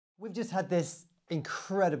We've just had this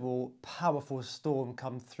incredible, powerful storm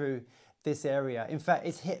come through this area. In fact,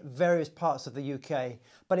 it's hit various parts of the UK,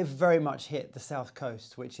 but it very much hit the south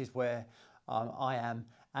coast, which is where I am.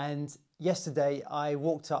 And yesterday I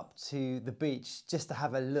walked up to the beach just to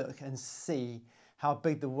have a look and see how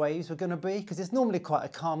big the waves were going to be, because it's normally quite a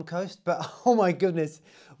calm coast, but oh my goodness,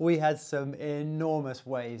 we had some enormous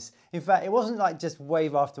waves. In fact, it wasn't like just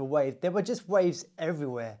wave after wave, there were just waves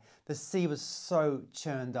everywhere. The sea was so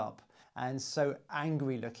churned up and so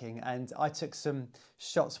angry looking, and I took some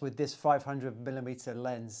shots with this 500mm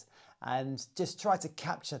lens and just tried to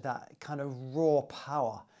capture that kind of raw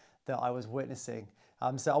power that I was witnessing.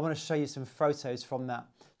 So I want to show you some photos from that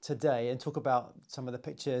today and talk about some of the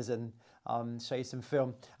pictures and show you some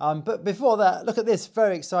film. But before that, look at this,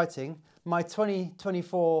 very exciting. My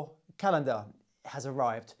 2024 calendar has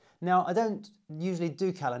arrived. Now, I don't usually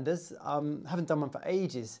do calendars, haven't done one for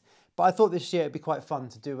ages, but I thought this year it'd be quite fun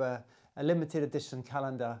to do a limited edition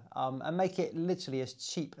calendar and make it literally as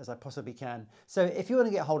cheap as I possibly can. So if you want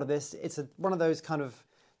to get hold of this, it's one of those kind of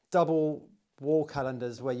double wall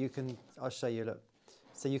calendars where you can, I'll show you, look.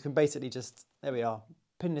 So you can basically just, there we are,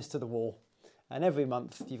 pin this to the wall. And every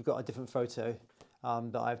month you've got a different photo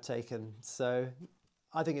that I've taken. So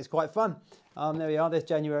I think it's quite fun. There we are, there's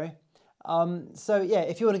January. So yeah,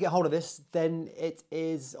 if you want to get hold of this, then it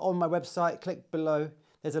is on my website. Click below,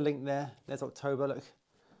 there's a link there. There's October, look,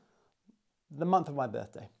 the month of my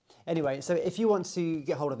birthday. Anyway, so if you want to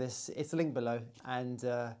get hold of this, it's the link below. And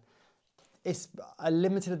it's a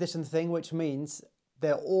limited edition thing, which means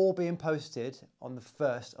they're all being posted on the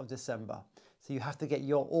 1st of December. So you have to get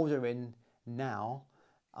your order in now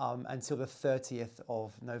until the 30th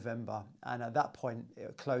of November. And at that point,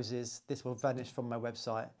 it closes. This will vanish from my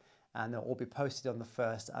website and it will be posted on the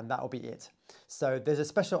 1st, and that will be it. So there's a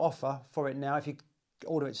special offer for it now. If you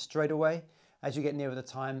order it straight away, as you get nearer the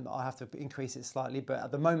time, I'll have to increase it slightly. But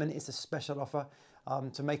at the moment, it's a special offer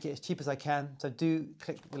to make it as cheap as I can. So do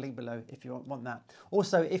click the link below if you want that.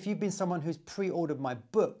 Also, if you've been someone who's pre-ordered my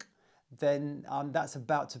book, then that's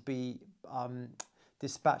about to be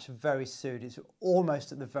dispatched very soon. It's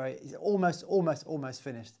almost at the it's almost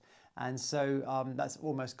finished. And so that's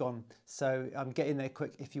almost gone. So get in there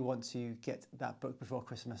quick if you want to get that book before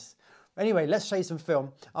Christmas. Anyway, let's show you some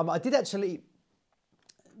film. I did actually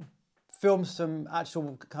film some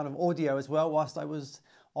actual kind of audio as well whilst I was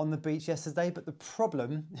on the beach yesterday, but the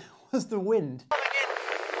problem was the wind.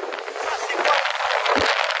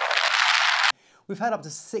 We've had up to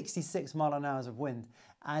 66 miles an hour of wind,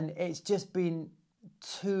 and it's just been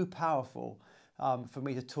too powerful for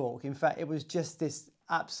me to talk. In fact, it was just this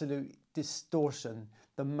absolute distortion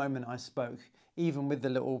the moment I spoke, even with the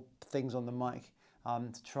little things on the mic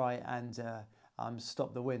to try and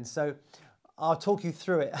stop the wind. So I'll talk you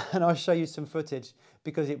through it and I'll show you some footage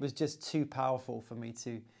because it was just too powerful for me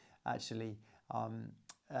to actually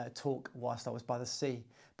talk whilst I was by the sea.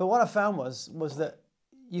 But what I found was that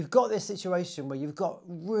you've got this situation where you've got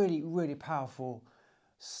really, really powerful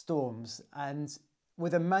storms, and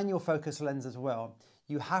with a manual focus lens as well,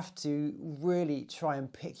 you have to really try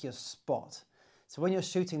and pick your spot. So when you're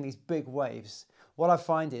shooting these big waves, what I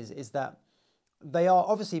find is that they are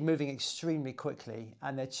obviously moving extremely quickly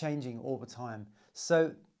and they're changing all the time.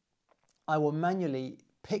 So I will manually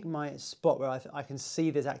pick my spot where I can see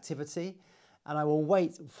there's activity, and I will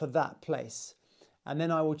wait for that place. And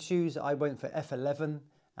then I will choose, I went for f11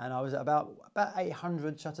 and I was at about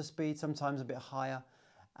 800 shutter speed, sometimes a bit higher,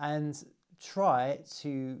 and try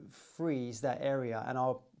to freeze that area. And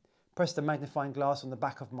I'll press the magnifying glass on the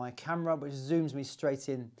back of my camera, which zooms me straight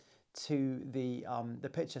in to the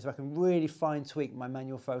picture, so I can really fine tweak my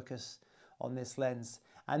manual focus on this lens.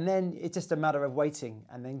 And then it's just a matter of waiting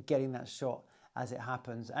and then getting that shot as it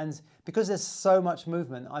happens. And because there's so much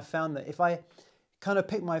movement, I found that if I kind of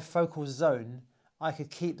pick my focal zone, I could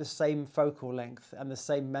keep the same focal length and the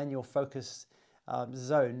same manual focus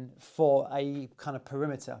zone for a kind of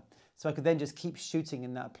perimeter. So I could then just keep shooting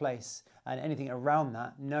in that place and anything around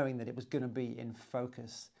that, knowing that it was going to be in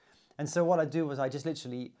focus. And so what I do was I just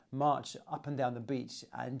literally march up and down the beach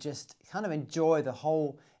and just kind of enjoy the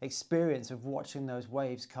whole experience of watching those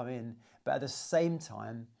waves come in, but at the same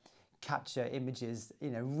time capture images, you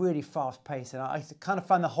know, really fast paced. And I kind of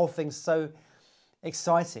find the whole thing so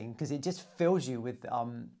exciting because it just fills you with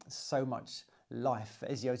so much life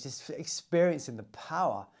as you're just experiencing the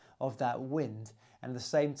power of that wind. And at the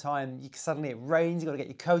same time, suddenly it rains, you've got to get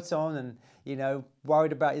your coat on and, you know,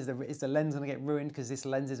 worried about is the lens going to get ruined because this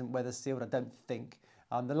lens isn't weather sealed, I don't think.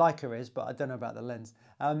 The Leica is, but I don't know about the lens.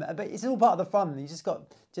 But it's all part of the fun. You just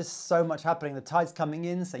got so much happening. The tide's coming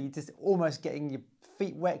in, so you're just almost getting your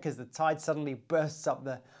feet wet because the tide suddenly bursts up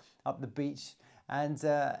up the beach, and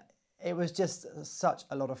it was just such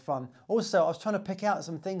a lot of fun. Also, I was trying to pick out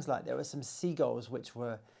some things, like there were some seagulls which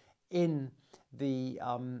were in the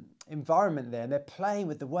environment there, and they're playing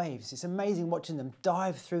with the waves. It's amazing watching them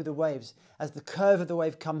dive through the waves. As the curve of the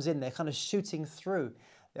wave comes in, they're kind of shooting through.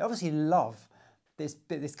 They obviously love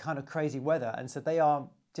this kind of crazy weather, and so they are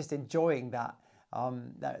just enjoying that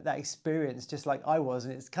that experience just like I was.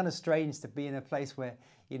 And it's kind of strange to be in a place where,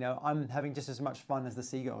 you know, I'm having just as much fun as the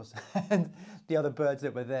seagulls and the other birds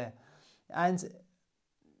that were there. And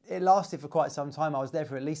it lasted for quite some time. I was there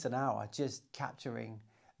for at least an hour just capturing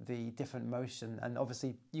the different motion, and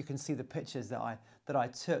obviously you can see the pictures that I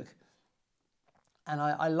took. And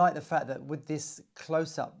I like the fact that with this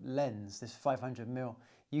close-up lens, this 500mm,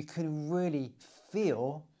 you can really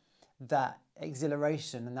feel that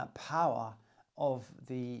exhilaration and that power of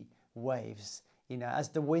the waves. You know, as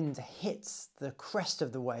the wind hits the crest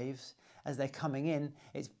of the waves as they're coming in,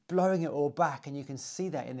 it's blowing it all back, and you can see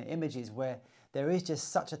that in the images where there is just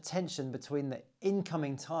such a tension between the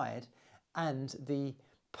incoming tide and the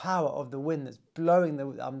power of the wind that's blowing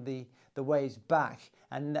the waves back.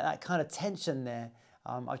 And that kind of tension there,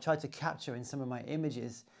 I've tried to capture in some of my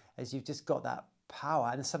images, as you've just got that power,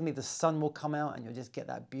 and suddenly the sun will come out and you'll just get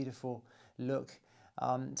that beautiful look.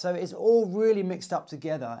 So it's all really mixed up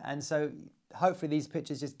together, and so hopefully these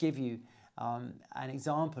pictures just give you an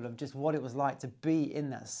example of just what it was like to be in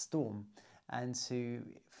that storm, and to,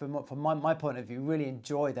 from my point of view, really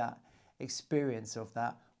enjoy that experience of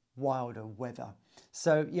that wilder weather.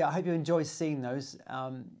 So yeah, I hope you enjoy seeing those.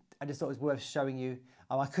 I just thought it was worth showing you.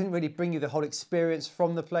 I couldn't really bring you the whole experience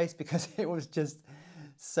from the place because it was just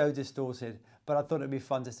so distorted, but I thought it'd be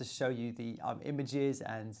fun just to show you the images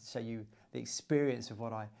and show you the experience of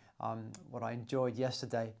what I enjoyed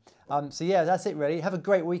yesterday. So yeah, that's it really. Have a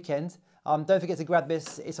great weekend. Don't forget to grab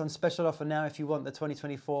this. It's on special offer now if you want the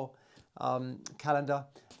 2024 calendar.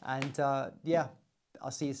 And yeah,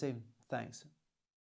 I'll see you soon. Thanks.